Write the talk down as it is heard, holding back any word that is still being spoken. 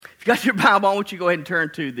If you got your Bible, I want you to go ahead and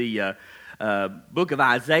turn to the book of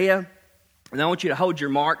Isaiah. And I want you to hold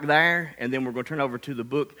your mark there, and then we're going to turn over to the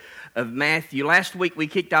book of Matthew. Last week we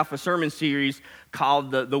kicked off a sermon series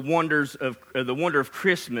called "The Wonder of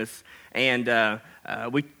Christmas," and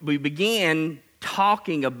we began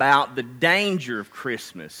talking about the danger of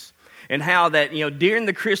Christmas. And how that, during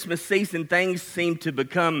the Christmas season, things seem to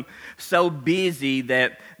become so busy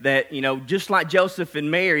that just like Joseph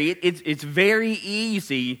and Mary, it's very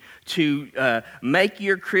easy to make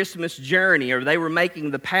your Christmas journey, or they were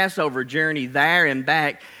making the Passover journey there and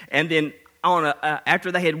back, and then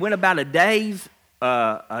after they had went about a day's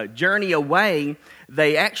journey away,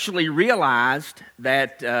 they actually realized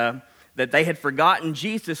that they had forgotten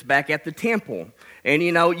Jesus back at the temple. And,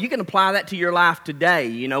 you can apply that to your life today.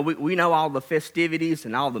 We know all the festivities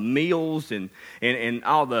and all the meals and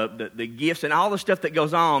all the gifts and all the stuff that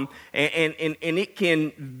goes on. And it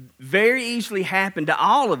can very easily happen to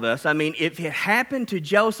all of us. I mean, if it happened to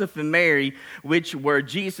Joseph and Mary, which were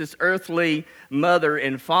Jesus' earthly mother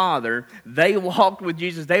and father, they walked with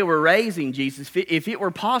Jesus. They were raising Jesus. If it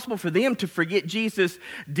were possible for them to forget Jesus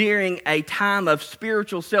during a time of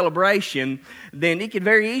spiritual celebration, then it could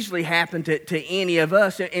very easily happen to any of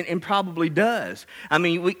us, and probably does. I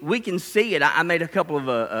mean, we can see it. I made a couple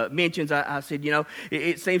of mentions. I said,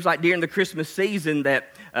 it seems like during the Christmas season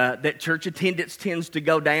that church attendance tends to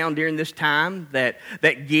go down during this time, that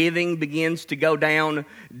giving begins to go down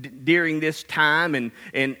during this time, and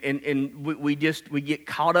we get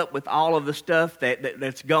caught up with all of the stuff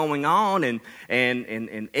that's going on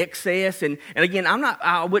and excess. And again,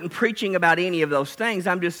 I wasn't preaching about any of those things.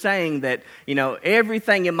 I'm just saying that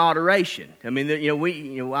everything in moderation. I mean,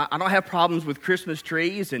 I don't have problems with Christmas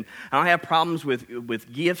trees, and I don't have problems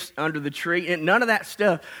with gifts under the tree, and none of that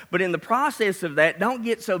stuff. But in the process of that, don't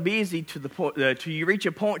get so busy to the point till you reach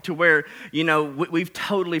a point to where we've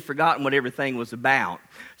totally forgotten what everything was about.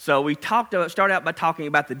 So we started out by talking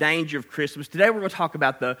about the danger of Christmas. Today we're going to talk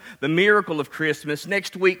about the miracle of Christmas.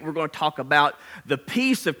 Next week we're going to talk about the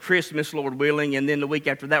peace of Christmas, Lord willing, and then the week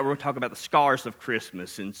after that we're going to talk about the scars of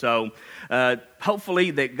Christmas. And so hopefully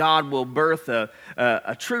that God will birth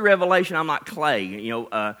a true revelation. I'm not clay.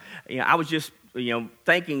 I was just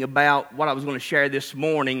thinking about what I was going to share this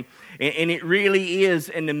morning, and it really is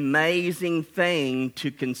an amazing thing to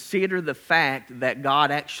consider the fact that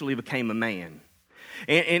God actually became a man.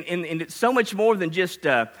 And it's so much more than just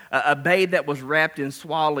a babe that was wrapped in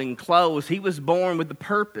swaddling clothes. He was born with a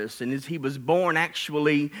purpose, and he was born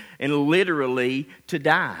actually and literally to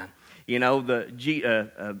die. He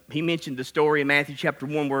mentioned the story in Matthew chapter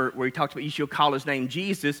 1 where he talks about you shall call his name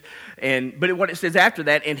Jesus, but what it says after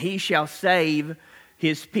that, and he shall save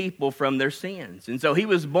his people from their sins. And so he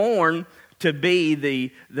was born to be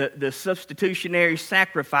the substitutionary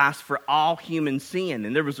sacrifice for all human sin.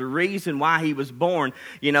 And there was a reason why he was born.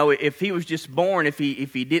 If he was just born, if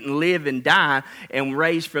he didn't live and die and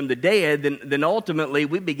raised from the dead, then ultimately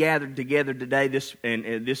we'd be gathered together today,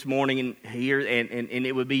 this morning and here, and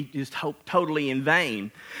it would be just totally in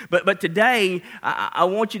vain. But today, I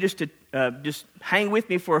want you just to just hang with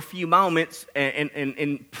me for a few moments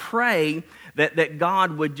and pray that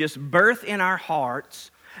God would just birth in our hearts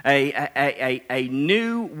a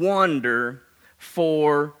new wonder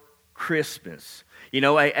for Christmas.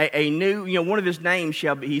 A new, one of his names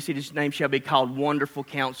his name shall be called Wonderful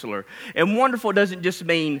Counselor. And wonderful doesn't just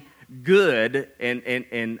mean good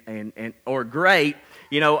and or great.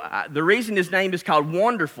 The reason his name is called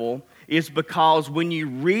Wonderful is because when you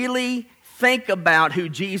really think about who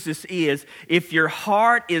Jesus is, if your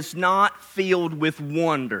heart is not filled with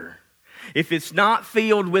wonder, if it's not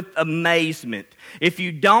filled with amazement, if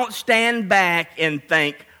you don't stand back and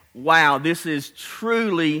think, wow, this is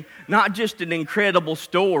truly not just an incredible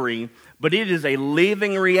story, but it is a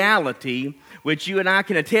living reality, which you and I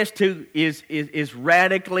can attest to is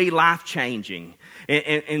radically life-changing.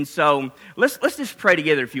 And so let's just pray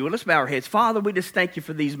together, if you will. Let's bow our heads. Father, we just thank you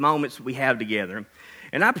for these moments we have together.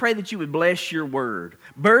 And I pray that you would bless your word.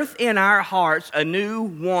 Birth in our hearts a new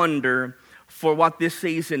wonder for what this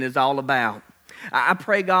season is all about. I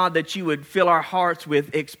pray, God, that you would fill our hearts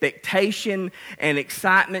with expectation and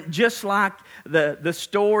excitement, just like the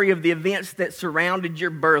story of the events that surrounded your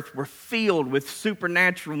birth were filled with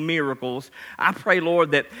supernatural miracles. I pray, Lord,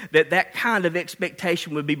 that kind of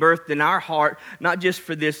expectation would be birthed in our heart, not just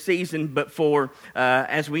for this season, but for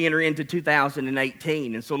as we enter into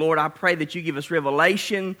 2018. And so, Lord, I pray that you give us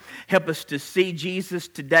revelation, help us to see Jesus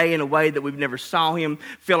today in a way that we've never saw him,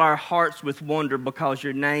 fill our hearts with wonder because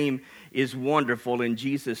your name is wonderful. In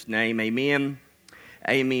Jesus' name, amen.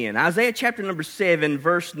 Amen. Isaiah chapter number 7,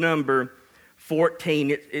 verse number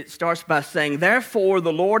 14, it starts by saying, "Therefore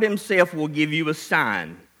the Lord himself will give you a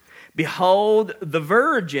sign. Behold, the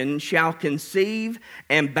virgin shall conceive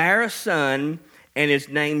and bear a son, and his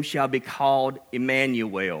name shall be called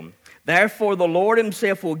Emmanuel. Therefore the Lord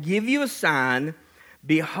himself will give you a sign.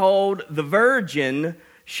 Behold, the virgin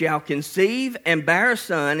shall conceive and bear a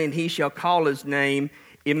son, and he shall call his name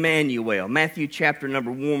Emmanuel." Matthew chapter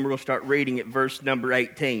number 1, we're going to start reading at verse number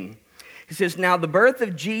 18. It says, "Now the birth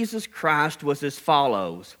of Jesus Christ was as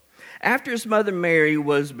follows. After his mother Mary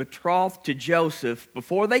was betrothed to Joseph,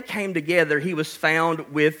 before they came together, she was found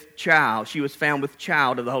with child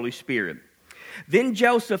of the Holy Spirit. Then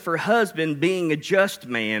Joseph, her husband, being a just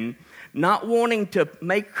man, not wanting to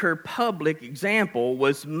make her public example,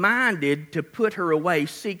 was minded to put her away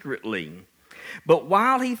secretly. But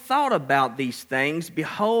while he thought about these things,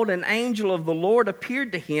 behold, an angel of the Lord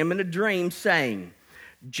appeared to him in a dream, saying,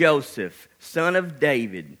 'Joseph, son of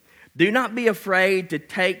David, do not be afraid to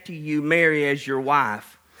take to you Mary as your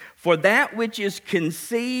wife, for that which is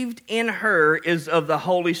conceived in her is of the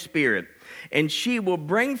Holy Spirit. And she will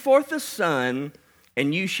bring forth a son,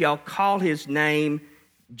 and you shall call his name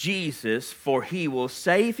Jesus, for he will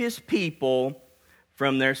save his people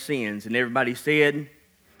from their sins.'" And everybody said,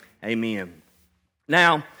 amen.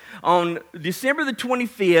 Now, on December the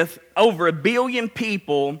 25th, over 1 billion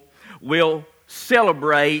people will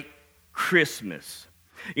celebrate Christmas.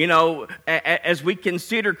 You know, as we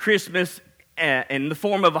consider Christmas in the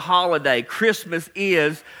form of a holiday, Christmas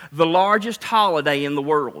is the largest holiday in the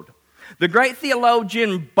world. The great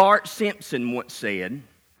theologian Bart Simpson once said,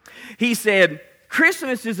 he said,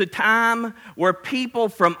 "Christmas is a time where people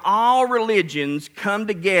from all religions come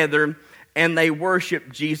together and they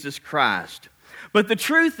worship Jesus Christ." But the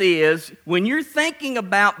truth is, when you're thinking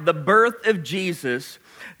about the birth of Jesus,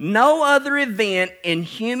 no other event in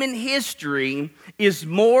human history is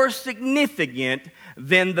more significant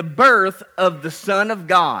than the birth of the Son of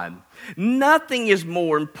God. Nothing is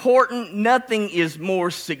more important. Nothing is more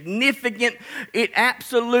significant. It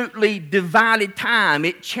absolutely divided time.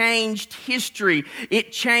 It changed history.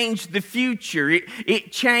 It changed the future.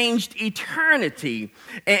 It changed eternity.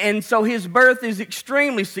 And so his birth is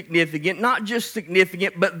extremely significant. Not just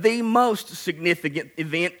significant, but the most significant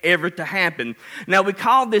event ever to happen. Now, we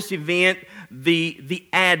call this event the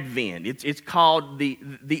Advent. It's called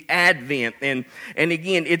the Advent. And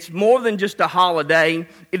again, it's more than just a holiday.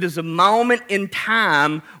 It is a moment in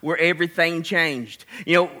time where everything changed.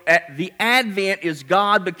 You know, the Advent is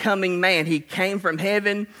God becoming man. He came from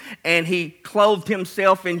heaven and he clothed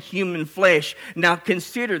himself in human flesh. Now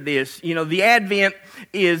consider this. You know, the Advent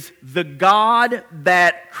is the God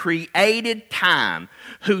that created time,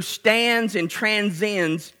 who stands and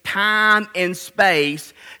transcends time and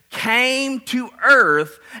space, came to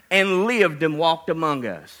earth and lived and walked among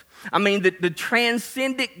us. I mean, the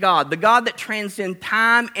transcendent God, the God that transcends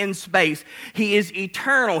time and space, he is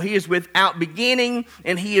eternal. He is without beginning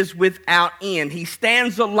and he is without end. He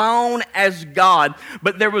stands alone as God.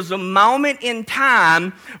 But there was a moment in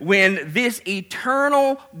time when this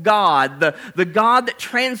eternal God, the God that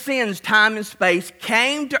transcends time and space,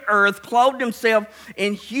 came to earth, clothed himself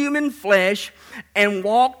in human flesh, and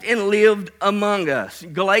walked and lived among us.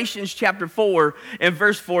 Galatians chapter 4 and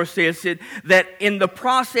verse 4 says that in the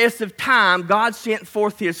process of time, God sent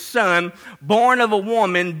forth his Son, born of a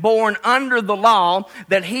woman, born under the law,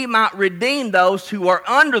 that he might redeem those who are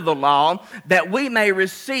under the law, that we may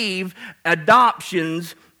receive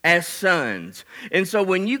adoptions as sons. And so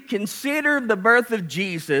when you consider the birth of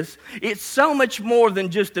Jesus, it's so much more than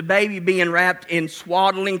just a baby being wrapped in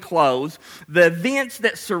swaddling clothes. The events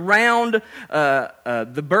that surround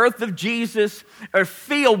the birth of Jesus are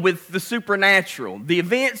filled with the supernatural. The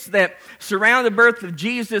events that surround the birth of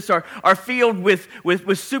Jesus are filled with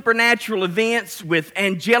supernatural events, with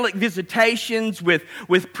angelic visitations, with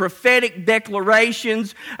prophetic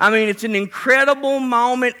declarations. I mean, it's an incredible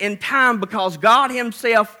moment in time because God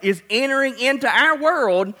himself is entering into our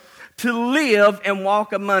world to live and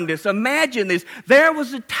walk among us. Imagine this. There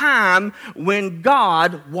was a time when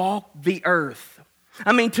God walked the earth.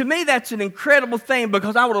 I mean, to me, that's an incredible thing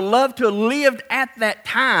because I would have loved to have lived at that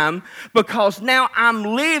time, because now I'm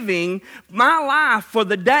living my life for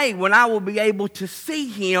the day when I will be able to see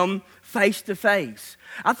him face to face.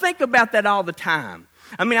 I think about that all the time.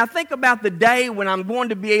 I mean, I think about the day when I'm going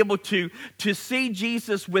to be able to see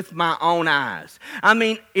Jesus with my own eyes. I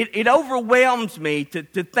mean, it overwhelms me to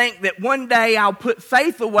think that one day I'll put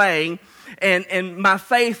faith away and my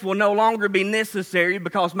faith will no longer be necessary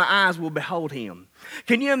because my eyes will behold him.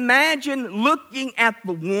 Can you imagine looking at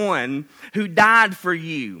the one who died for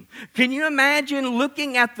you? Can you imagine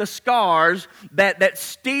looking at the scars that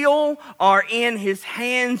still are in his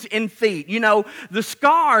hands and feet? You know, the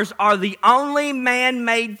scars are the only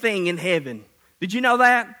man-made thing in heaven. Did you know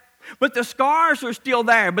that? But the scars are still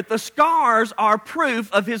there, but the scars are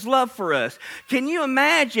proof of his love for us. Can you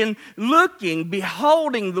imagine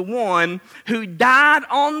beholding the one who died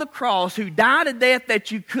on the cross, who died a death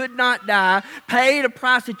that you could not die, paid a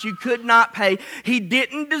price that you could not pay? He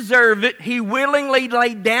didn't deserve it. He willingly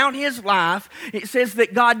laid down his life. It says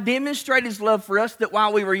that God demonstrated his love for us, that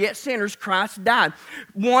while we were yet sinners, Christ died.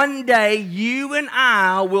 One day, you and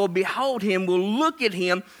I will behold him, will look at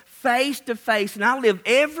him face to face, and I live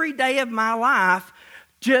every day of my life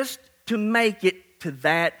just to make it to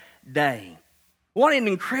that day. What an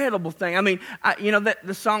incredible thing. I mean, that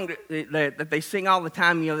the song that they sing all the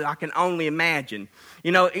time, I can only imagine.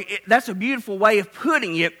 That's a beautiful way of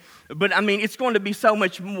putting it, but I mean, it's going to be so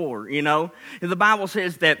much more, The Bible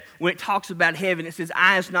says that when it talks about heaven, it says,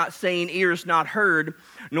 eyes not seen, ears not heard,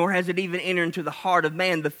 nor has it even entered into the heart of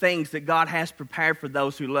man the things that God has prepared for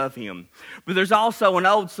those who love him. But there's also an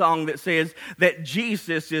old song that says that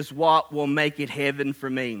Jesus is what will make it heaven for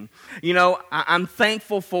me. I'm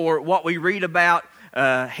thankful for what we read about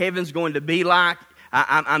heaven's going to be like.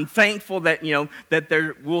 I'm thankful that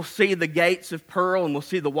that we'll see the gates of pearl, and we'll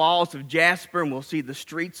see the walls of jasper, and we'll see the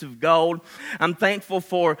streets of gold. I'm thankful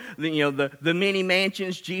for the many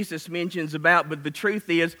mansions Jesus mentions about. But the truth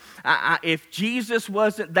is, if Jesus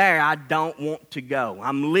wasn't there, I don't want to go.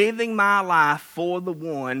 I'm living my life for the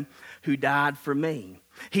one who died for me.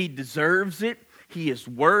 He deserves it. He is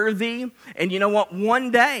worthy. And you know what?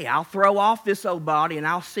 One day I'll throw off this old body and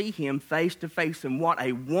I'll see him face to face. And what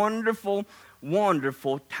a wonderful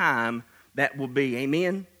time that will be.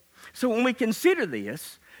 Amen? So when we consider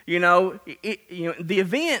this, the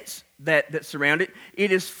events that surround it,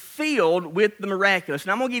 it is filled with the miraculous.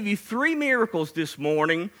 And I'm going to give you 3 miracles this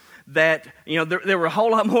morning that, there were a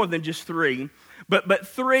whole lot more than just 3. But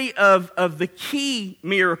 3 of the key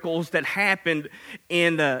miracles that happened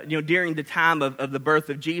in during the time of the birth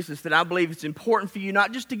of Jesus that I believe it's important for you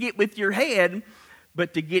not just to get with your head,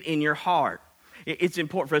 but to get in your heart. It's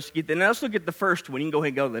important for us to get there. Now let's look at the first one. You can go ahead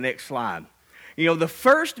and go to the next slide. The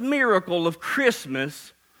first miracle of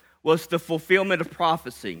Christmas was the fulfillment of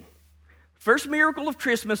prophecy. First miracle of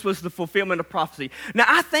Christmas was the fulfillment of prophecy. Now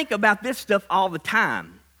I think about this stuff all the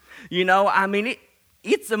time.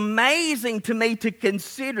 It's amazing to me to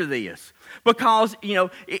consider this because,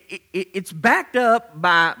 it's backed up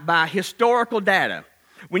by historical data.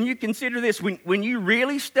 When you consider this, when you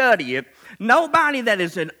really study it, nobody that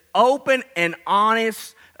is an open and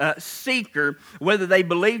honest seeker, whether they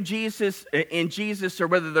believe in Jesus or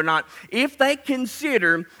whether they're not, if they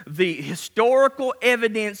consider the historical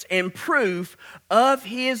evidence and proof of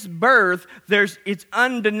his birth, it's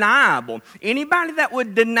undeniable. Anybody that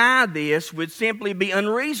would deny this would simply be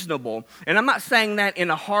unreasonable. And I'm not saying that in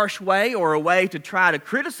a harsh way or a way to try to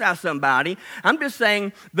criticize somebody. I'm just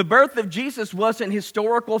saying the birth of Jesus was an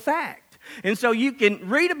historical fact. And so you can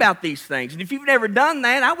read about these things. And if you've never done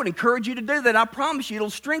that, I would encourage you to do that. I promise you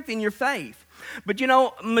it'll strengthen your faith. But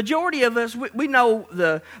majority of us, we know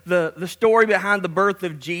the story behind the birth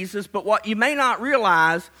of Jesus. But what you may not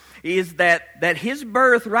realize is that his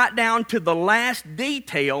birth, right down to the last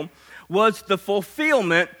detail, was the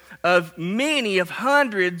fulfillment of many of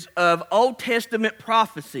hundreds of Old Testament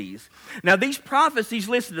prophecies. Now, these prophecies,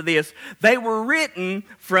 listen to this, they were written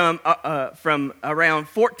from around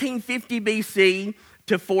 1450 BC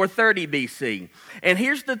to 430 BC. And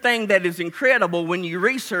here's the thing that is incredible when you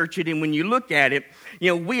research it and when you look at it.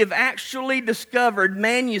 We have actually discovered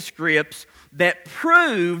manuscripts that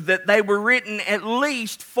prove that they were written at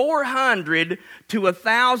least 400 to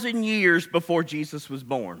 1,000 years before Jesus was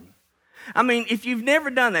born. If you've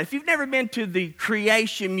never done that, if you've never been to the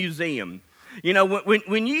Creation Museum,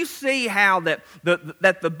 when you see how that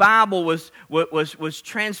the Bible was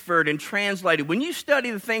transferred and translated, when you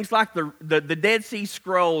study the things like the Dead Sea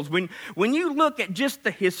Scrolls, when you look at just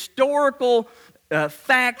the historical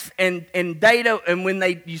facts and data, and when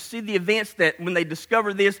you see the events that when they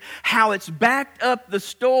discover this, how it's backed up the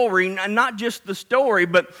story, not just the story,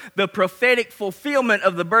 but the prophetic fulfillment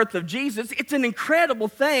of the birth of Jesus, it's an incredible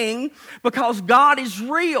thing because God is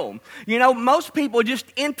real. Most people just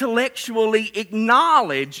intellectually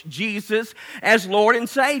acknowledge Jesus as Lord and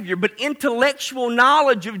Savior, but intellectual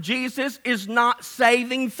knowledge of Jesus is not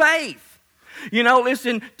saving faith. You know,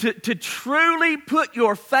 listen, to truly put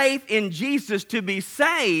your faith in Jesus to be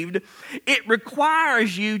saved, it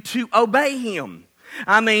requires you to obey Him.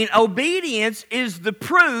 I mean, obedience is the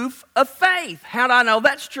proof of faith. How do I know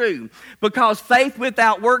that's true? Because faith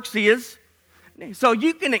without works is... So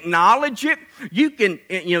you can acknowledge it. You can,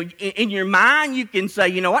 in your mind, you can say,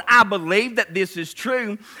 you know what, I believe that this is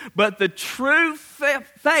true. But the true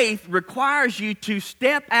faith requires you to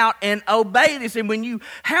step out and obey this. And when you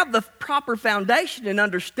have the proper foundation and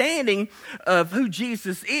understanding of who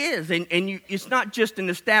Jesus is, and it's not just an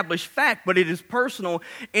established fact, but it is personal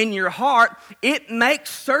in your heart, it makes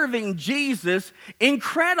serving Jesus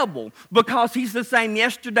incredible because He's the same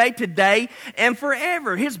yesterday, today, and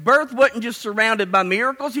forever. His birth wasn't just surrounded by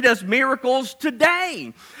miracles. He does miracles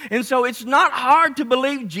today. And so it's not hard to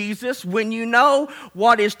believe Jesus when you know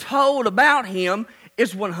what is told about Him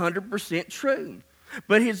is 100% true.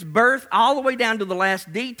 But His birth, all the way down to the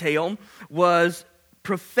last detail, was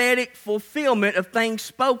prophetic fulfillment of things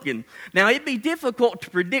spoken. Now, it'd be difficult to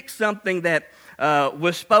predict something that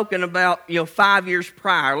was spoken about 5 years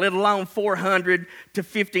prior, let alone 400 to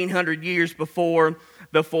 1,500 years before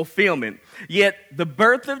the fulfillment. Yet the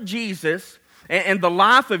birth of Jesus and the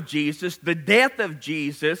life of Jesus, the death of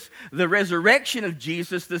Jesus, the resurrection of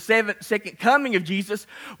Jesus, the second coming of Jesus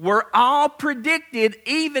were all predicted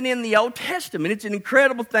even in the Old Testament. It's an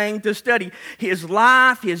incredible thing to study. His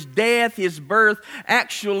life, His death, His birth,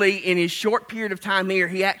 actually in His short period of time here,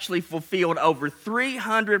 He actually fulfilled over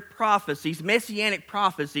 300 prophecies, messianic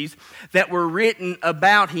prophecies that were written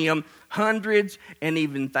about Him hundreds and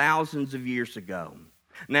even thousands of years ago.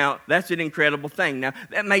 Now, that's an incredible thing. Now,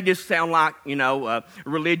 that may just sound like,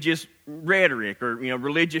 religious rhetoric or,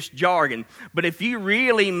 religious jargon. But if you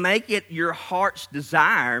really make it your heart's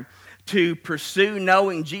desire to pursue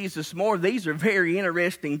knowing Jesus more, these are very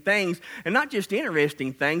interesting things. And not just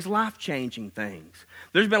interesting things, life-changing things.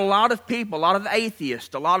 There's been a lot of people, a lot of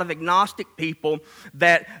atheists, a lot of agnostic people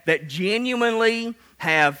that genuinely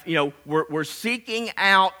have, were seeking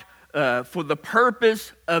out for the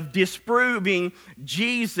purpose of disproving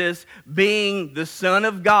Jesus being the Son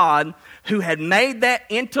of God, who had made that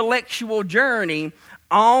intellectual journey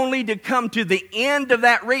only to come to the end of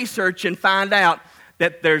that research and find out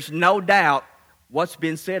that there's no doubt what's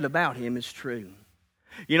been said about Him is true.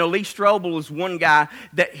 Lee Strobel was one guy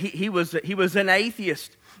that he was an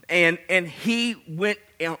atheist. And he went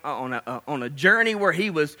on a journey where he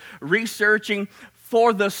was researching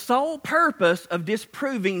for the sole purpose of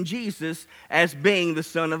disproving Jesus as being the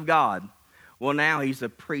Son of God. Well, now he's a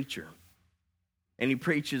preacher. And he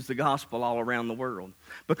preaches the gospel all around the world.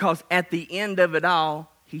 Because at the end of it all,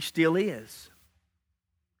 he still is.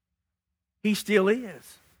 He still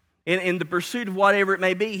is. In the pursuit of whatever it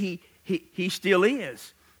may be, he still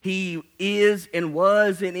is. He is and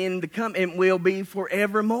was and in to come and will be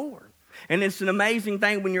forevermore. And it's an amazing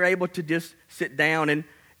thing when you're able to just sit down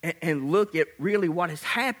and look at really what has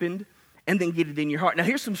happened and then get it in your heart. Now,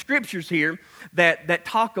 here's some scriptures here that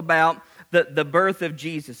talk about the birth of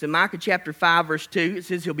Jesus. In Micah chapter 5, verse 2, it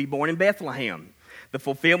says He'll be born in Bethlehem. The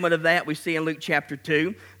fulfillment of that we see in Luke chapter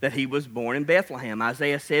 2, that He was born in Bethlehem.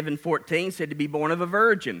 Isaiah 7:14 said to be born of a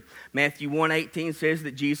virgin. Matthew 1:18 says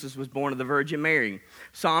that Jesus was born of the Virgin Mary.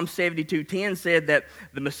 Psalm 72:10 said that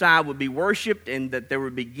the Messiah would be worshipped and that there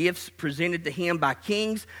would be gifts presented to Him by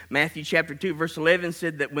kings. Matthew chapter 2, verse 11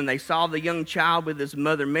 said that when they saw the young child with His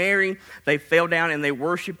mother Mary, they fell down and they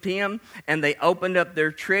worshipped Him, and they opened up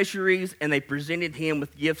their treasuries and they presented Him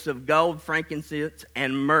with gifts of gold, frankincense,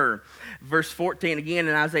 and myrrh. Verse 14 again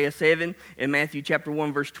in Isaiah 7 and Matthew chapter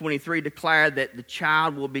 1 verse 23 declared that the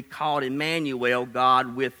child will be called Emmanuel,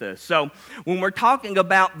 God with us. So when we're talking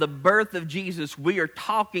about the birth of Jesus, we are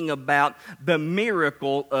talking about the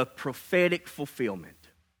miracle of prophetic fulfillment.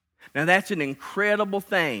 Now that's an incredible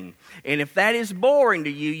thing. And if that is boring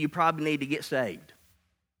to you, you probably need to get saved.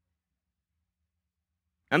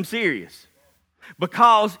 I'm serious.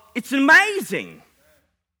 Because it's amazing.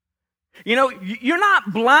 You're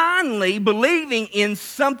not blindly believing in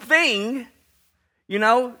something.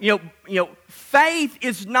 Faith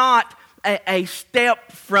is not a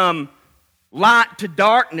step from light to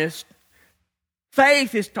darkness.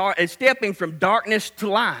 Faith is stepping from darkness to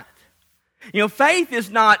light. Faith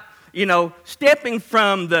is not, stepping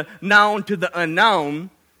from the known to the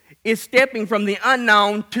unknown. It's stepping from the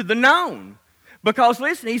unknown to the known. Because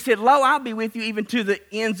listen, He said, lo, I'll be with you even to the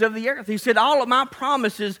ends of the earth. He said, all of my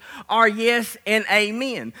promises are yes and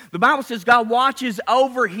amen. The Bible says God watches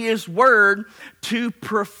over His word to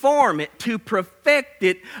perform it, to perfect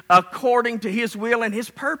it according to His will and His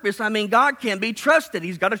purpose. I mean, God can be trusted.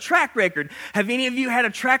 He's got a track record. Have any of you had a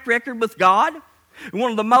track record with God?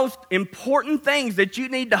 One of the most important things that you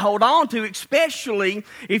need to hold on to, especially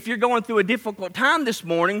if you're going through a difficult time this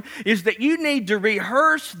morning, is that you need to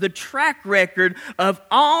rehearse the track record of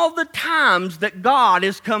all the times that God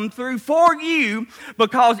has come through for you,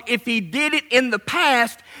 because if He did it in the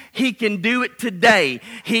past, He can do it today.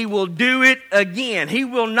 He will do it again. He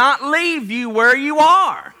will not leave you where you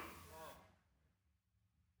are.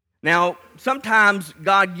 Now, sometimes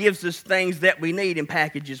God gives us things that we need in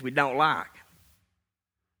packages we don't like.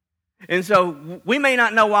 And so we may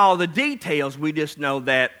not know all the details, we just know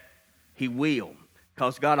that He will,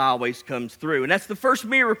 because God always comes through. And that's the first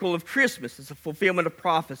miracle of Christmas. It's a fulfillment of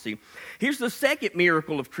prophecy. Here's the second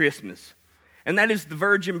miracle of Christmas, and that is the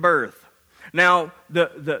virgin birth. Now,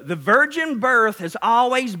 the virgin birth has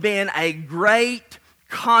always been a great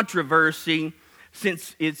controversy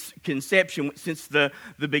since its conception, since the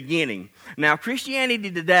beginning. Now, Christianity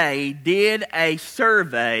Today did a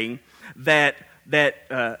survey that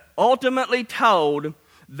ultimately told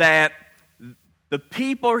that the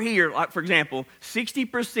people here, like for example,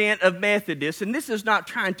 60% of Methodists, and this is not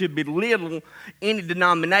trying to belittle any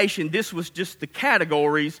denomination, this was just the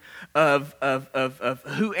categories of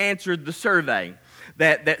who answered the survey,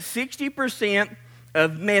 that 60%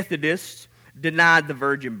 of Methodists denied the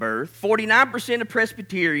virgin birth, 49% of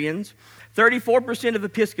Presbyterians, 34% of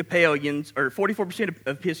Episcopalians, or 44% of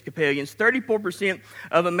Episcopalians, 34%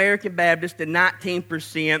 of American Baptists, and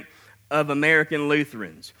 19% of American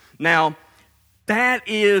Lutherans. Now, that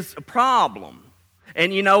is a problem.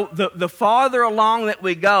 And you know, the farther along that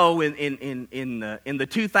we go in the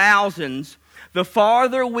 2000s, the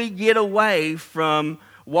farther we get away from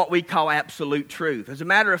what we call absolute truth. As a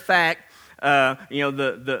matter of fact,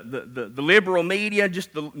 the liberal media,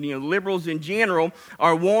 just the liberals in general,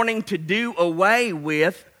 are wanting to do away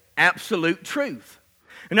with absolute truth.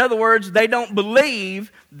 In other words, they don't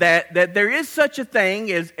believe that there is such a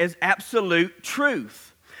thing as absolute truth.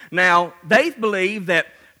 Now, they believe that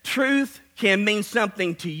truth can mean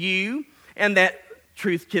something to you, and that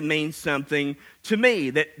truth can mean something to me,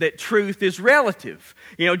 that truth is relative.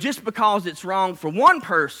 You know, just because it's wrong for one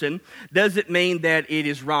person doesn't mean that it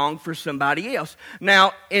is wrong for somebody else.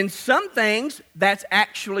 Now, in some things, that's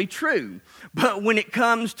actually true. But when it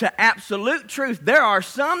comes to absolute truth, there are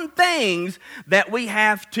some things that we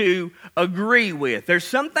have to agree with. There's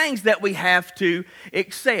some things that we have to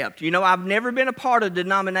accept. You know, I've never been a part of a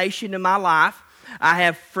denomination in my life. I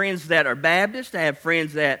have friends that are Baptist. I have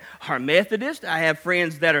friends that are Methodist. I have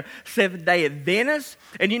friends that are Seventh-day Adventists.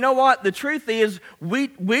 And you know what? The truth is, we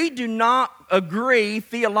do not agree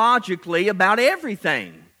theologically about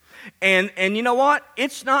everything. And you know what?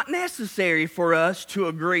 It's not necessary for us to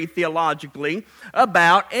agree theologically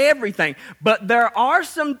about everything. But there are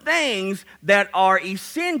some things that are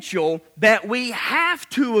essential that we have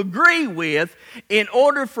to agree with in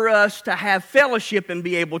order for us to have fellowship and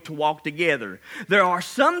be able to walk together. There are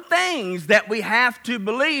some things that we have to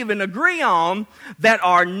believe and agree on that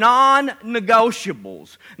are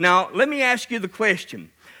non-negotiables. Now, let me ask you the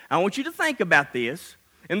question. I want you to think about this.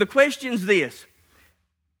 And the question is this.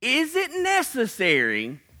 Is it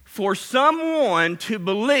necessary for someone to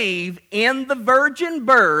believe in the virgin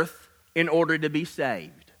birth in order to be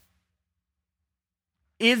saved?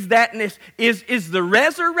 Is the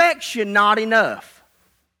resurrection not enough?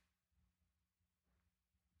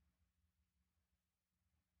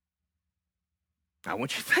 I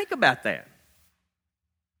want you to think about that.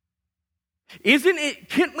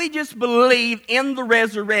 Can't we just believe in the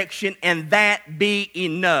resurrection and that be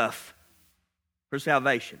enough for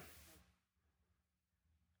salvation?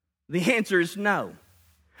 The answer is no.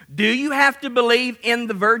 Do you have to believe in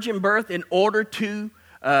the virgin birth in order to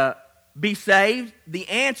be saved? The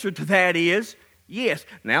answer to that is yes.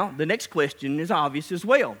 Now, the next question is obvious as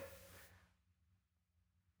well.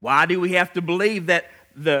 Why do we have to believe that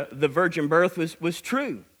the virgin birth was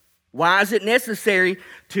true? Why is it necessary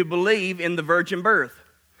to believe in the virgin birth?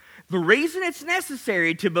 The reason it's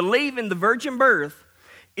necessary to believe in the virgin birth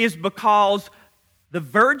is because the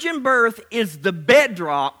virgin birth is the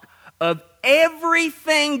bedrock of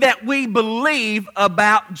everything that we believe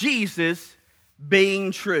about Jesus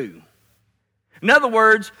being true. In other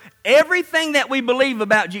words, everything that we believe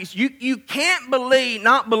about Jesus, you can't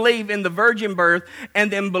not believe in the virgin birth and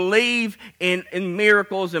then believe in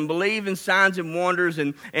miracles and believe in signs and wonders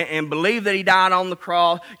and believe that He died on the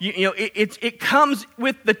cross. It comes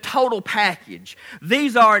with the total package.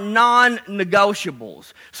 These are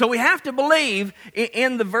non-negotiables. So we have to believe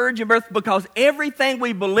in the virgin birth because everything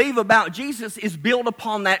we believe about Jesus is built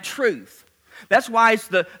upon that truth. That's why it's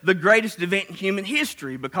the greatest event in human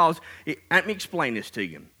history, because let me explain this to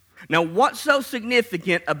you. Now, what's so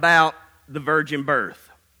significant about the virgin birth.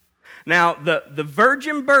 Now, the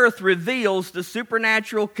virgin birth reveals the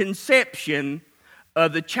supernatural conception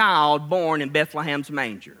of the child born in Bethlehem's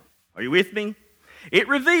manger. Are you with me? It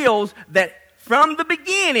reveals that from the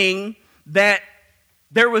beginning that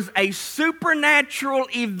there was a supernatural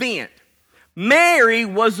event. Mary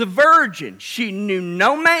was a virgin. She knew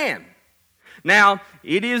no man. Now,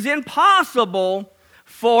 it is impossible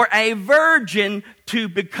for a virgin to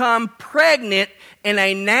become pregnant in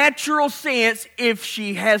a natural sense if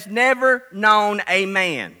she has never known a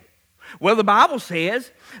man. Well, the Bible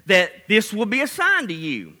says that this will be a sign to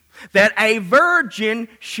you, that a virgin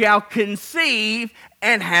shall conceive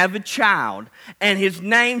and have a child, and his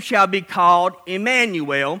name shall be called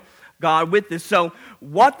Emmanuel, God with us. So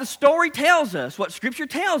what the story tells us, what Scripture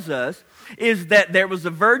tells us, is that there was a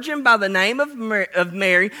virgin by the name of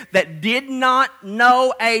Mary that did not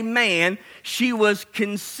know a man. She was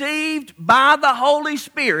conceived by the Holy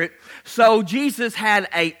Spirit. So Jesus had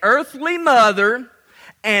an earthly mother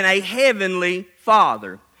and a heavenly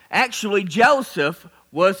father. Actually, Joseph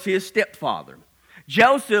was his stepfather.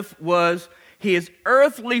 Joseph was his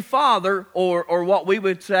earthly father, or what we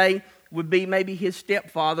would say would be maybe his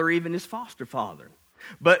stepfather, or even his foster father.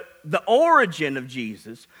 But the origin of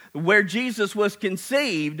Jesus, where Jesus was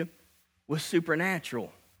conceived, was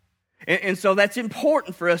supernatural. And so that's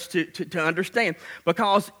important for us to understand.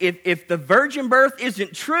 Because if the virgin birth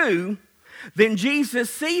isn't true, then Jesus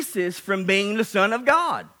ceases from being the Son of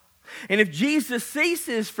God. And if Jesus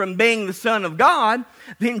ceases from being the Son of God,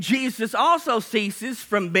 then Jesus also ceases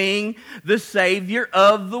from being the Savior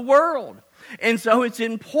of the world. And so it's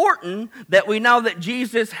important that we know that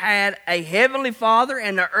Jesus had a heavenly father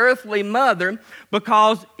and an earthly mother,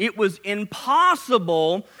 because it was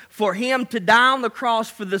impossible for him to die on the cross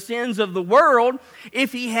for the sins of the world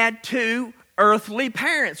if he had two earthly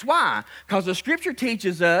parents. Why? Because the Scripture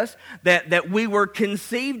teaches us that we were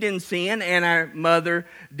conceived in sin, and our mother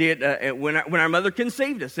did, when our mother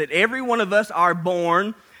conceived us, that every one of us are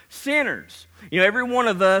born sinners. You know, every one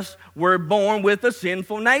of us were born with a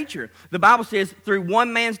sinful nature. The Bible says through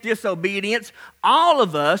one man's disobedience, all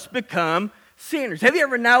of us become sinners. Have you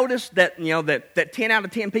ever noticed that, that 10 out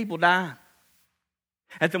of 10 people die?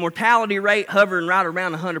 At the mortality rate hovering right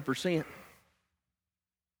around 100%.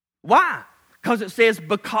 Why? Because it says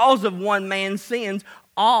because of one man's sins,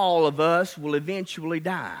 all of us will eventually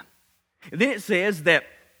die. And then it says that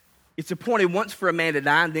it's appointed once for a man to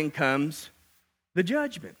die, and then comes the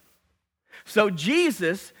judgment. So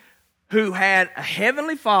Jesus, who had a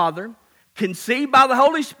heavenly father, conceived by the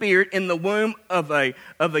Holy Spirit in the womb of a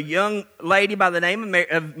young lady by the name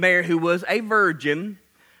of Mary, who was a virgin,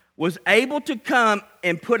 was able to come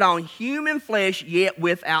and put on human flesh, yet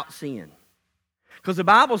without sin. Because the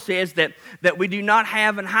Bible says that we do not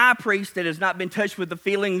have an high priest that has not been touched with the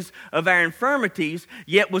feelings of our infirmities,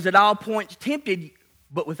 yet was at all points tempted,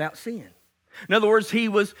 but without sin. In other words, he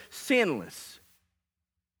was sinless.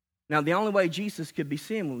 Now, the only way Jesus could be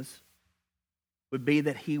sinless would be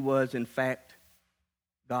that he was, in fact,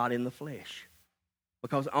 God in the flesh.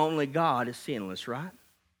 Because only God is sinless, right?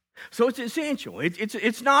 So it's essential.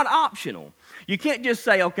 It's not optional. You can't just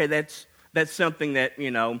say, okay, that's something that,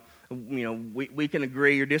 we can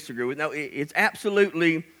agree or disagree with. No, it's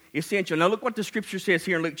absolutely essential. Now, look what the Scripture says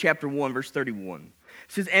here in Luke chapter 1, verse 31.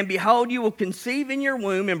 It says, "And behold, you will conceive in your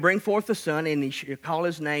womb and bring forth a son, and he shall call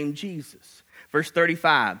his name Jesus." Verse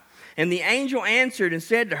 35. "And the angel answered and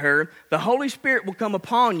said to her, the Holy Spirit will come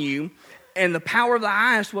upon you, and the power of the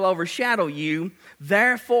highest will overshadow you.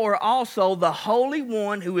 Therefore also the Holy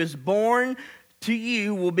One who is born to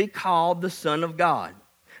you will be called the Son of God."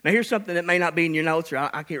 Now here's something that may not be in your notes, or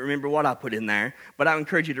I can't remember what I put in there, but I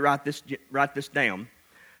encourage you to write this down.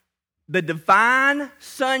 The divine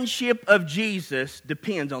sonship of Jesus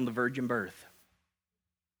depends on the virgin birth.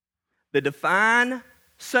 The divine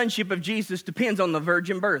sonship of Jesus depends on the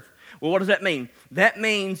virgin birth. Well, what does that mean? That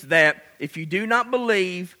means that if you do not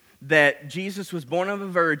believe that Jesus was born of a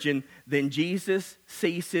virgin, then Jesus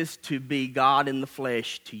ceases to be God in the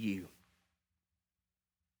flesh to you.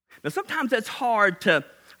 Now, sometimes that's hard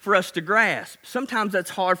for us to grasp. Sometimes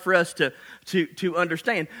that's hard for us to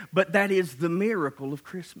understand. But that is the miracle of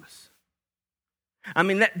Christmas. I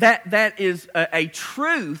mean, that is a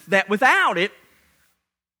truth that without it,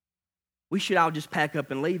 we should all just pack up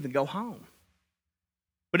and leave and go home.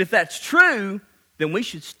 But if that's true, then we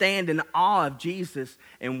should stand in awe of Jesus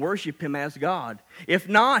and worship him as God. If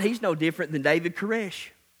not, he's no different than David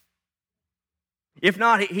Koresh. If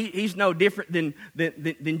not, he's no different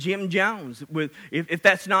than Jim Jones. If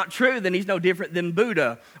that's not true, then he's no different than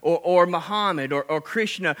Buddha or Muhammad or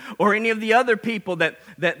Krishna or any of the other people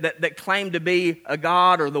that claim to be a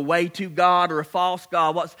God or the way to God or a false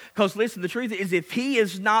God. Because listen, the truth is, if he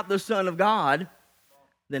is not the Son of God,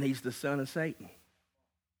 then he's the son of Satan.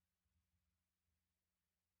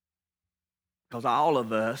 Because all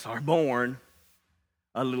of us are born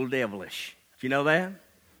a little devilish. Do you know that?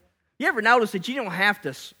 You ever notice that you don't have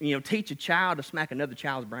to, teach a child to smack another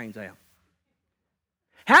child's brains out?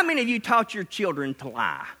 How many of you taught your children to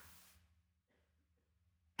lie?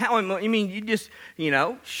 You just,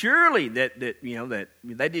 surely that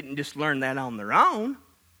they didn't just learn that on their own.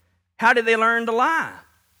 How did they learn to lie?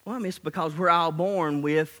 Well, it's because we're all born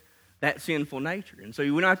with that sinful nature. And so we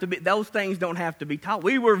don't have to those things don't have to be taught.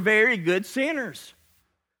 We were very good sinners.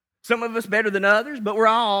 Some of us better than others, but we're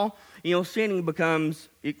all, sinning comes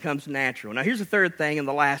natural. Now, here's the third thing and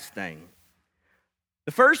the last thing.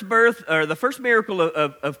 The first miracle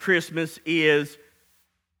of Christmas is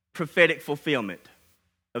prophetic fulfillment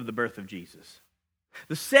of the birth of Jesus.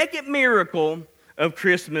 The second miracle of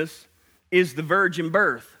Christmas is the virgin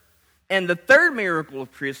birth. And the third miracle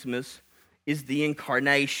of Christmas is the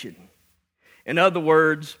incarnation. In other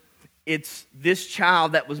words, it's this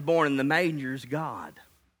child that was born in the manger is God.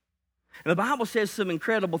 And the Bible says some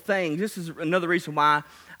incredible things. This is another reason why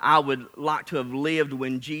I would like to have lived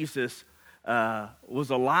when Jesus was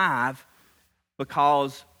alive,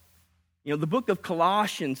 because, the book of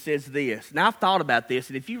Colossians says this. Now, I've thought about this,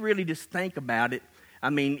 and if you really just think about it,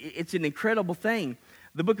 it's an incredible thing.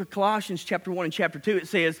 The book of Colossians, chapter 1 and chapter 2, it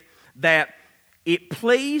says that it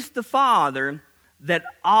pleased the Father that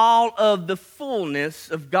all of the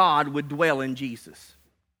fullness of God would dwell in Jesus.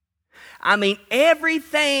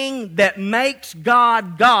 Everything that makes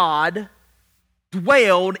God God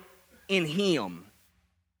dwelled in Him.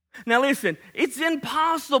 Now listen, it's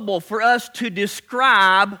impossible for us to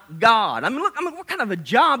describe God. What kind of a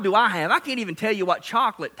job do I have? I can't even tell you what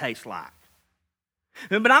chocolate tastes like.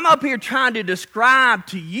 But I'm up here trying to describe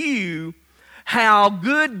to you how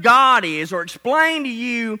good God is, or explain to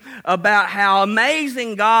you about how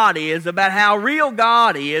amazing God is, about how real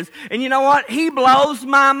God is. And you know what? He blows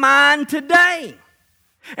my mind today.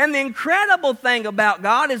 And the incredible thing about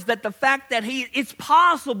God is that the fact that it's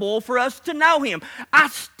possible for us to know Him. I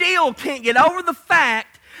still can't get over the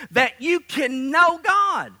fact that you can know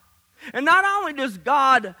God. And not only is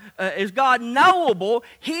God knowable,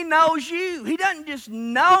 He knows you. He doesn't just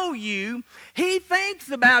know you, He thinks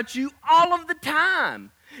about you all of the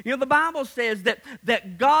time. The Bible says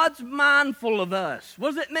that God's mindful of us.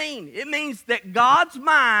 What does it mean? It means that God's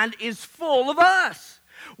mind is full of us.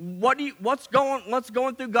 What's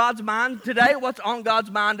going through God's mind today? What's on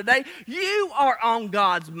God's mind today? You are on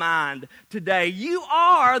God's mind today. You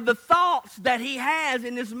are the thoughts that He has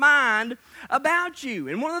in His mind about you.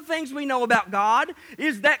 And one of the things we know about God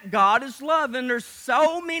is that God is love. And there's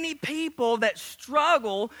so many people that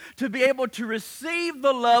struggle to be able to receive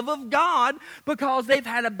the love of God because they've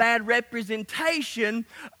had a bad representation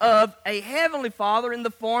of a heavenly Father in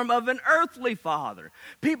the form of an earthly father.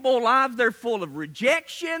 People's lives, they're full of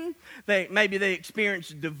rejection. Maybe they experience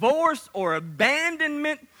divorce or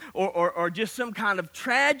abandonment or just some kind of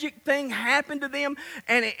tragic thing happened to them,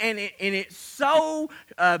 and it so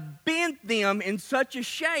bent them in such a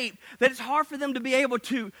shape that it's hard for them to be able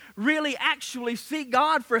to really actually see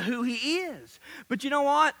God for who He is. But you know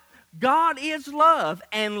what? God is love,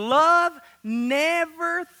 and love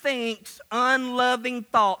never thinks unloving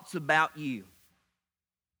thoughts about you.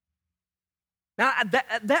 Now,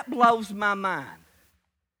 that blows my mind.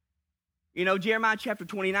 Jeremiah chapter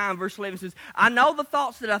 29, verse 11 says, I know the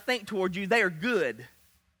thoughts that I think toward you, they are good.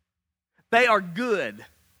 They are good.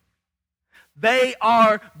 They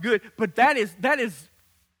are good. But that is,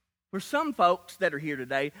 for some folks that are here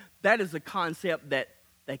today, that is a concept that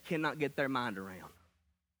they cannot get their mind around.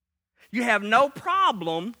 You have no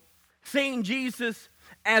problem seeing Jesus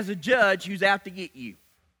as a judge who's out to get you.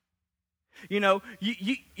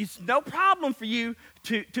 It's no problem for you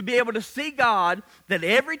to be able to see God, that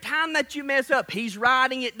every time that you mess up, He's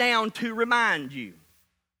writing it down to remind you.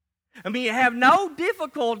 You have no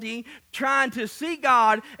difficulty trying to see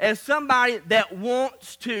God as somebody that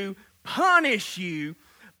wants to punish you,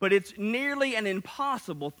 but it's nearly an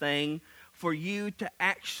impossible thing for you to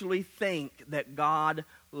actually think that God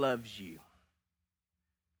loves you.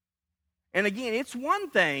 And again, it's one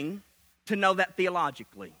thing to know that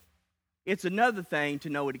theologically. It's another thing to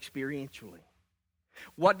know it experientially.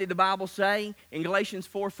 What did the Bible say in Galatians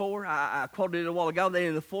 4:4? I quoted it a while ago, that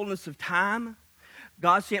in the fullness of time,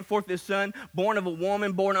 God sent forth His Son, born of a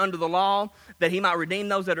woman, born under the law, that He might redeem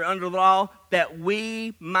those that are under the law, that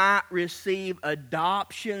we might receive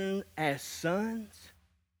adoption as sons.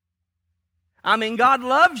 I mean, God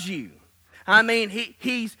loves you. I mean,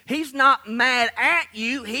 he's not mad at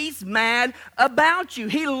you. He's mad about you.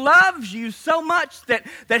 He loves you so much that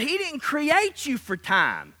He didn't create you for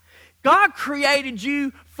time. God created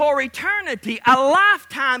you for eternity. A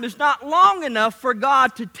lifetime is not long enough for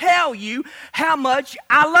God to tell you how much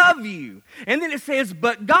I love you. And then it says,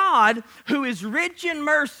 but God, who is rich in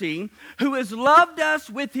mercy, who has loved us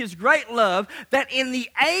with His great love, that in the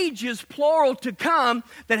ages, plural, to come,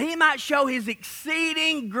 that He might show His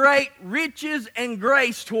exceeding great riches and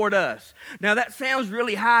grace toward us. Now that sounds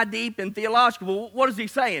really high, deep, and theological. What is He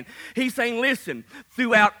saying? He's saying, listen,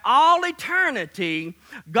 throughout all eternity,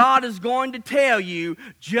 God is going to tell you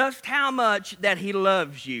just how much that He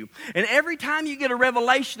loves you. And every time you get a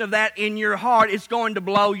revelation of that in your heart, it's going to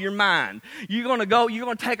blow your mind. You're going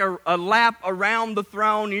to take a lap around the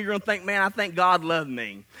throne, and you're going to think, man, I think God loved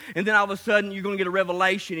me. And then all of a sudden, you're going to get a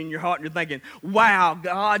revelation in your heart, and you're thinking, wow,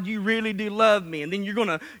 God, you really do love me. And then you're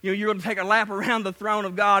going to take a lap around the throne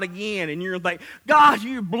of God again, and you're going to think, God,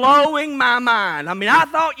 you're blowing my mind. I mean, I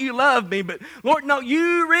thought you loved me, but Lord, no,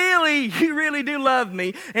 you really do love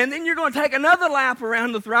me. And then you're going to take another lap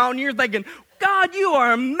around the throne, and you're thinking, God, you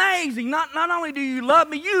are amazing. Not only do you love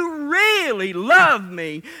me, you really love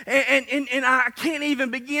me. And I can't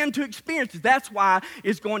even begin to experience it. That's why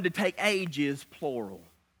it's going to take ages, plural.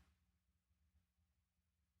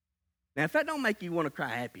 Now, if that don't make you want to cry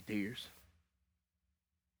happy tears,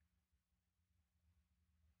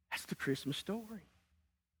 that's the Christmas story.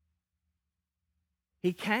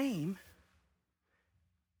 He came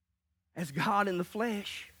as God in the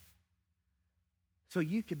flesh so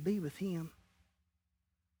you could be with Him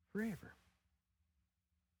forever.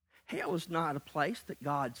 Hell is not a place that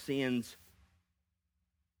God sends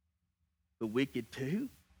the wicked to.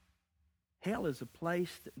 Hell is a place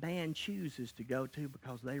that man chooses to go to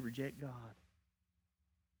because they reject God.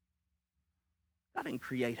 God didn't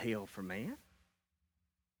create hell for man.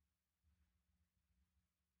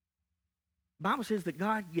 The Bible says that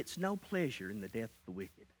God gets no pleasure in the death of the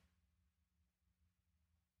wicked.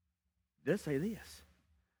 It does say this,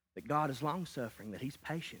 that God is long-suffering, that He's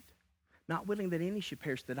patient, not willing that any should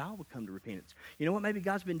perish, that all would come to repentance. You know what? Maybe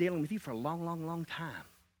God's been dealing with you for a long, long, long time.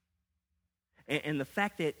 And the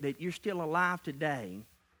fact that you're still alive today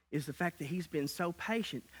is the fact that He's been so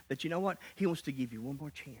patient that, you know what? He wants to give you one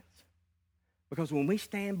more chance. Because when we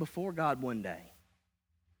stand before God one day,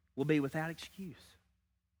 we'll be without excuse.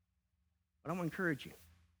 But I'm going to encourage you,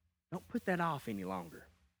 don't put that off any longer.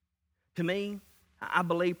 To me, I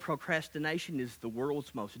believe procrastination is the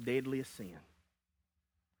world's most deadliest sin.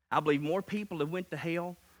 I believe more people have went to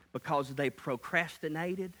hell because they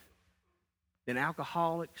procrastinated than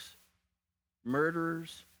alcoholics,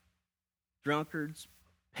 murderers, drunkards,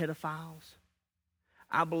 pedophiles.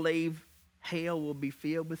 I believe hell will be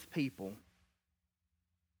filled with people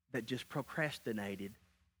that just procrastinated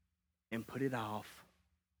and put it off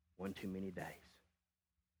one too many days.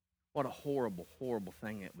 What a horrible, horrible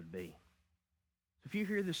thing that would be. If you're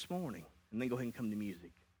here this morning, and then go ahead and come to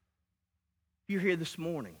music. If you're here this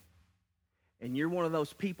morning, and you're one of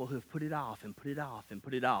those people who have put it off and put it off and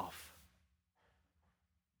put it off,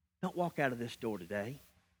 don't walk out of this door today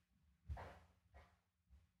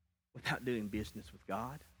without doing business with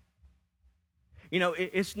God. You know,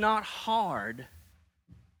 it's not hard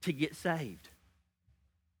to get saved.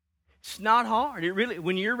 It's not hard.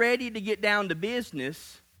 When you're ready to get down to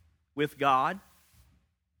business with God,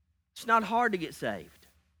 it's not hard to get saved.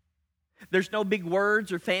 There's no big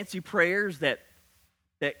words or fancy prayers that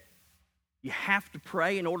you have to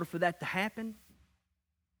pray in order for that to happen.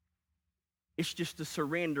 It's just the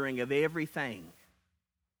surrendering of everything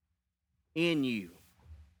in you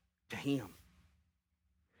to Him.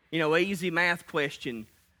 You know, an easy math question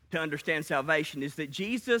to understand salvation is that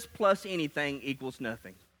Jesus plus anything equals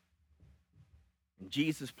nothing. And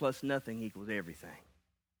Jesus plus nothing equals everything.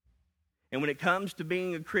 And when it comes to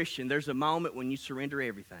being a Christian, there's a moment when you surrender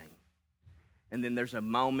everything. And then there's a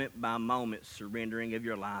moment-by-moment surrendering of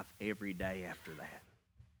your life every day after that.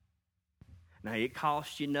 Now, it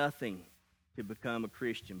costs you nothing to become a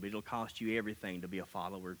Christian, but it'll cost you everything to be a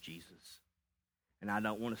follower of Jesus. And I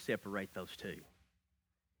don't want to separate those two.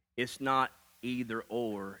 It's not either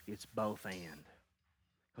or, it's both and.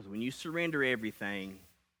 Because when you surrender everything,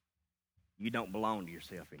 you don't belong to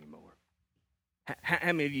yourself anymore.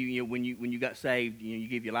 How many of you, when you got saved, you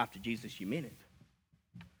give your life to Jesus, you meant it?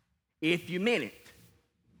 If you meant it,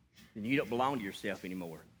 then you don't belong to yourself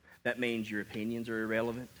anymore. That means your opinions are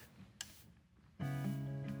irrelevant.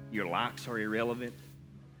 Your likes are irrelevant.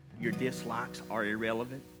 Your dislikes are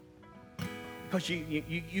irrelevant. Because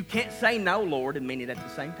you can't say no, Lord, and mean it at the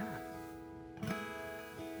same time.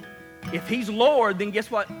 If He's Lord, then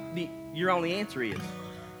guess what your only answer is?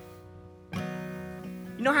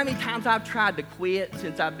 You know how many times I've tried to quit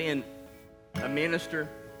since I've been a minister?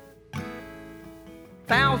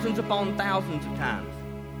 Thousands upon thousands of times.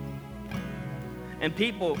 And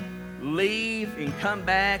people leave and come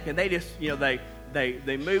back, and they just,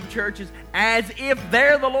 they move churches as if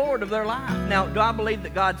they're the Lord of their life. Now, do I believe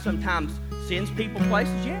that God sometimes sends people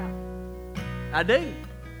places? Yeah, I do.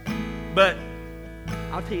 But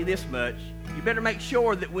I'll tell you this much. You better make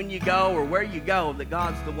sure that when you go or where you go, that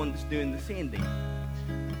God's the one that's doing the sending.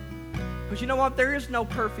 Because you know what? There is no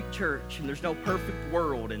perfect church, and there's no perfect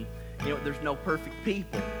world, and there's no perfect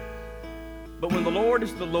people. But when the Lord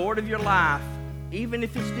is the Lord of your life, even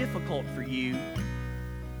if it's difficult for you,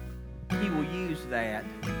 He will use that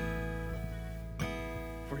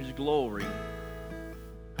for His glory.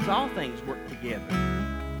 Because all things work together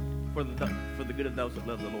for the good of those that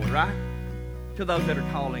love the Lord, right? To those that are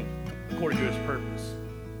calling according to His purpose.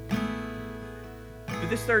 But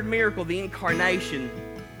this third miracle, the incarnation,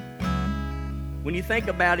 when you think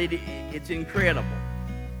about it, it's incredible.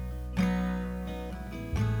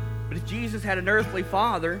 But if Jesus had an earthly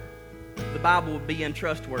father, the Bible would be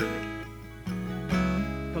untrustworthy.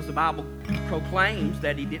 Because the Bible proclaims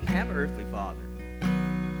that He didn't have an earthly father.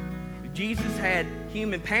 If Jesus had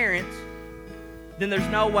human parents, then there's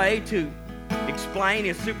no way to explain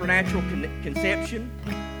His supernatural conception.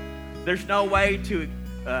 There's no way to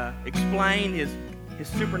explain His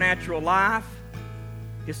supernatural life,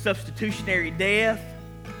 His substitutionary death,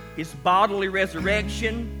 His bodily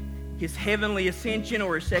resurrection, His heavenly ascension,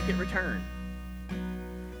 or His second return.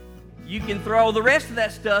 You can throw the rest of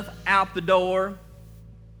that stuff out the door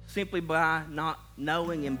simply by not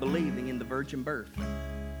knowing and believing in the virgin birth.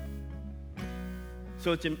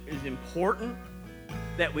 So it's important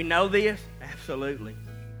that we know this? Absolutely.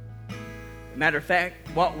 Matter of fact,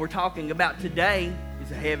 what we're talking about today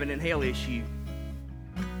is a heaven and hell issue.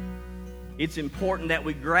 It's important that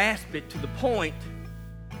we grasp it to the point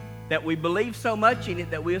that we believe so much in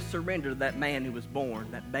it that we'll surrender that man who was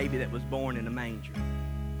born, that baby that was born in a manger.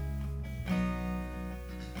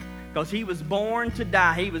 Because He was born to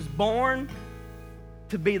die. He was born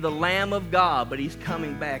to be the Lamb of God, but He's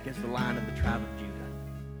coming back as the Lion of the tribe of Judah.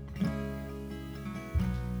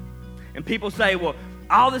 And people say, well,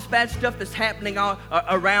 all this bad stuff that's happening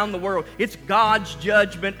around the world, it's God's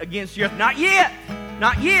judgment against the earth. Not yet.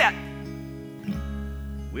 Not yet.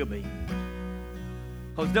 Will be.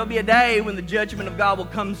 Because there'll be a day when the judgment of God will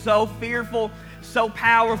come so fearful, so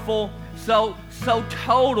powerful, so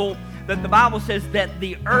total, that the Bible says that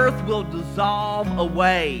the earth will dissolve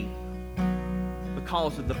away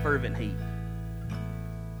because of the fervent heat.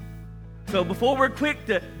 So before we're quick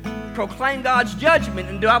to proclaim God's judgment,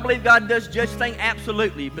 and do I believe God does judge things?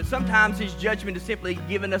 Absolutely. But sometimes His judgment is simply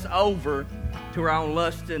giving us over to our own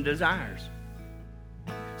lusts and desires.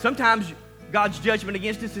 Sometimes God's judgment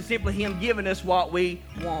against us is simply Him giving us what we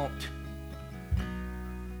want.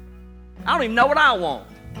 I don't even know what I want.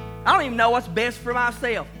 I don't even know what's best for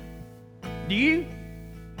myself. Do you?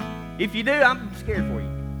 If you do, I'm scared for you.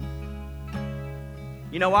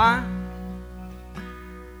 You know why?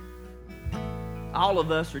 All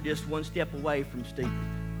of us are just one step away from stupid.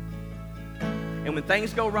 And when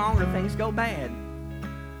things go wrong or things go bad,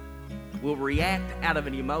 we'll react out of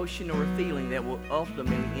an emotion or a feeling that will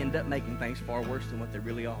ultimately end up making things far worse than what they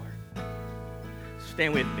really are. So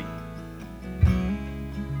stand with me.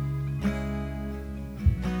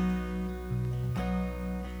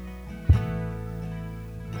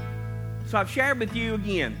 So I've shared with you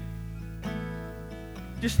again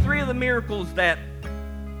just 3 of the miracles that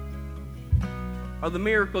are the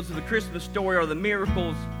miracles of the Christmas story, or the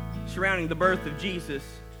miracles surrounding the birth of Jesus.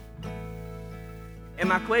 And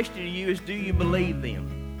my question to you is, do you believe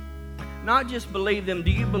them? Not just believe them,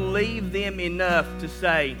 do you believe them enough to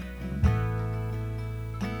say,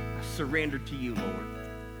 I surrender to you, Lord?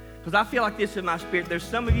 Because I feel like this in my spirit. There's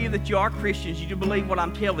some of you that you are Christians, you do believe what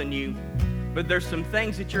I'm telling you, but there's some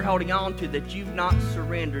things that you're holding on to that you've not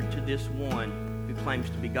surrendered to this one who claims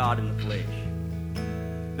to be God in the flesh.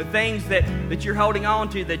 The things that you're holding on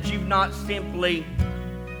to that you've not simply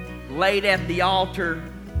laid at the altar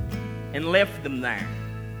and left them there.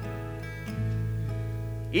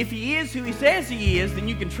 If He is who He says He is, then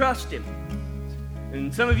you can trust Him.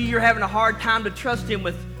 And some of you are having a hard time to trust Him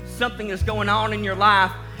with something that's going on in your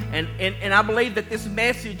life. And I believe that this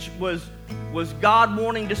message was God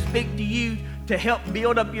wanting to speak to you to help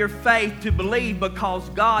build up your faith to believe, because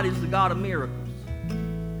God is the God of miracles.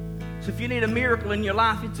 So if you need a miracle in your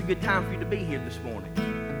life, it's a good time for you to be here this morning.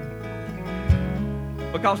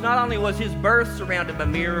 Because not only was his birth surrounded by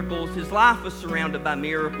miracles, his life was surrounded by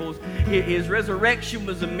miracles, his resurrection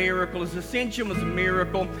was a miracle, his ascension was a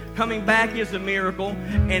miracle, coming back is a miracle,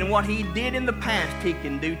 and what he did in the past, he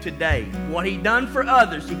can do today. What he done for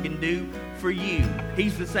others, he can do for you.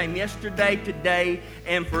 He's the same yesterday, today,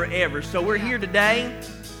 and forever. So we're here today,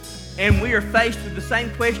 and we are faced with the same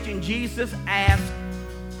question Jesus asked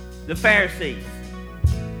the Pharisees.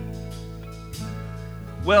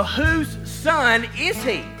 Well, whose son is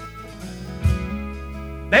he?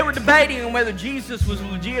 They were debating on whether Jesus was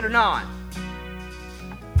legit or not.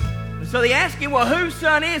 And so they asked him, well, whose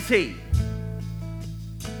son is he?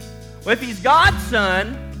 Well, if he's God's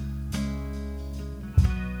son,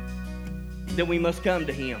 then we must come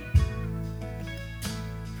to him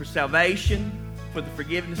for salvation, for the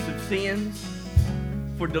forgiveness of sins,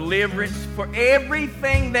 for deliverance, for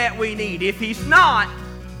everything that we need. If he's not,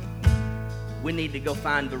 we need to go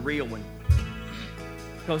find the real one.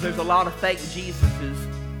 Because there's a lot of fake Jesuses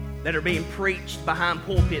that are being preached behind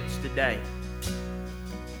pulpits today.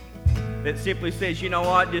 That simply says, you know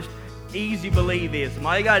what, just easy believism.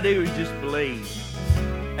 All you got to do is just believe.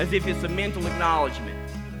 As if it's a mental acknowledgement.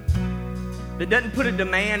 That doesn't put a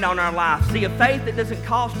demand on our life. See, a faith that doesn't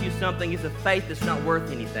cost you something is a faith that's not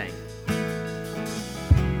worth anything.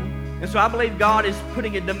 And so I believe God is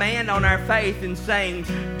putting a demand on our faith and saying,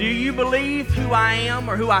 do you believe who I am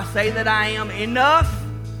or who I say that I am enough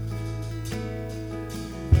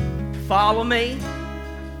to follow me?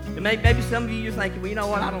 And maybe some of you are thinking, well, you know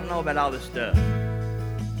what? I don't know about all this stuff.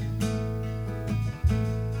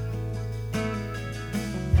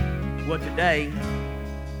 Well, today,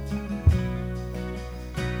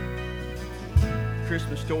 the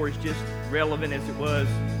Christmas story is just relevant as it was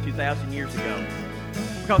 2,000 years ago.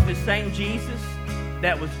 Because this same Jesus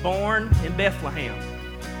that was born in Bethlehem,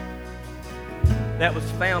 that was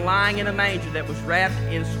found lying in a manger, that was wrapped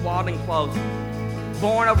in swaddling clothes,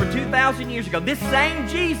 born over 2,000 years ago, this same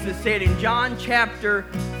Jesus said in John chapter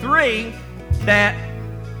 3 that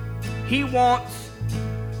he wants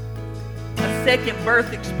a second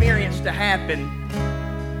birth experience to happen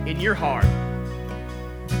in your heart.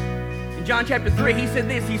 In John chapter 3, he said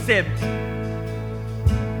this, he said,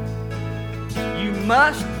 you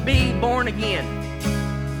must be born again.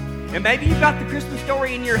 And maybe you've got the Christmas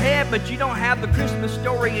story in your head, but you don't have the Christmas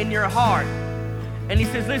story in your heart. And he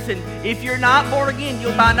says, listen, if you're not born again,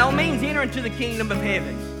 you'll by no means enter into the kingdom of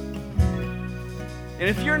heaven. And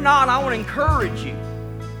if you're not, I want to encourage you.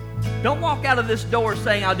 Don't walk out of this door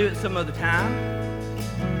saying, I'll do it some other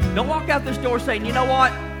time. Don't walk out this door saying, you know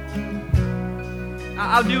what?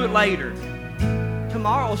 I'll do it later.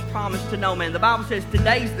 Tomorrow is promised to no man. The Bible says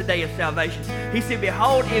today's the day of salvation. He said,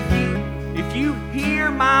 behold, if you hear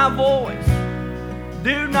my voice,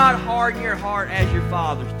 do not harden your heart as your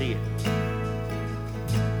fathers did.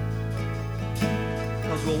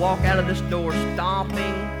 Because we'll walk out of this door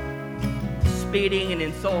stomping, spitting, and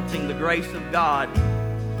insulting the grace of God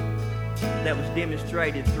that was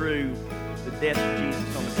demonstrated through the death of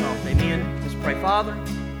Jesus on the cross. Amen. Let's pray. Father,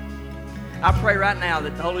 I pray right now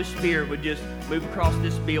that the Holy Spirit would just move across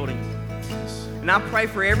this building. And I pray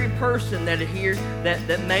for every person that is here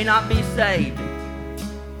that may not be saved,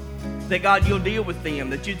 that God, you'll deal with them,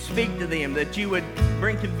 that you'd speak to them, that you would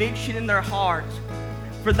bring conviction in their hearts.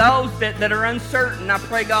 For those that are uncertain, I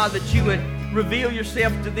pray, God, that you would reveal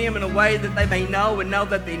yourself to them in a way that they may know and know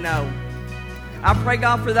that they know. I pray,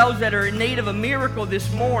 God, for those that are in need of a miracle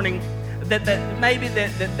this morning, that maybe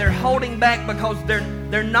they're holding back because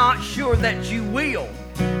they're not sure that you will.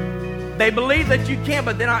 They believe that you can,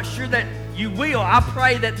 but they're not sure that you will. I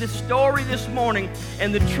pray that this story this morning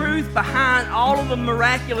and the truth behind all of the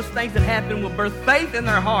miraculous things that happen will birth faith in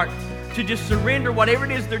their heart to just surrender whatever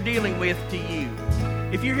it is they're dealing with to you.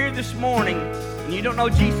 If you're here this morning and you don't know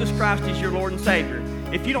Jesus Christ as your Lord and Savior,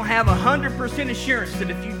 if you don't have 100% assurance that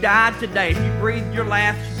if you died today, if you breathed your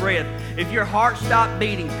last breath, if your heart stopped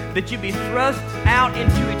beating, that you'd be thrust out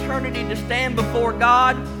into eternity to stand before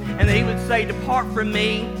God, and that He would say, depart from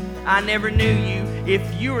me, I never knew you.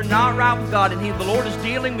 If you are not right with God and the Lord is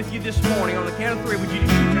dealing with you this morning, on the count of 3, would you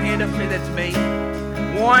just shoot your hand up and say, that's me?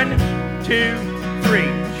 1, 2, 3.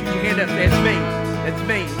 Shoot your hand up. That's me. That's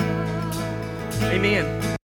me. Amen.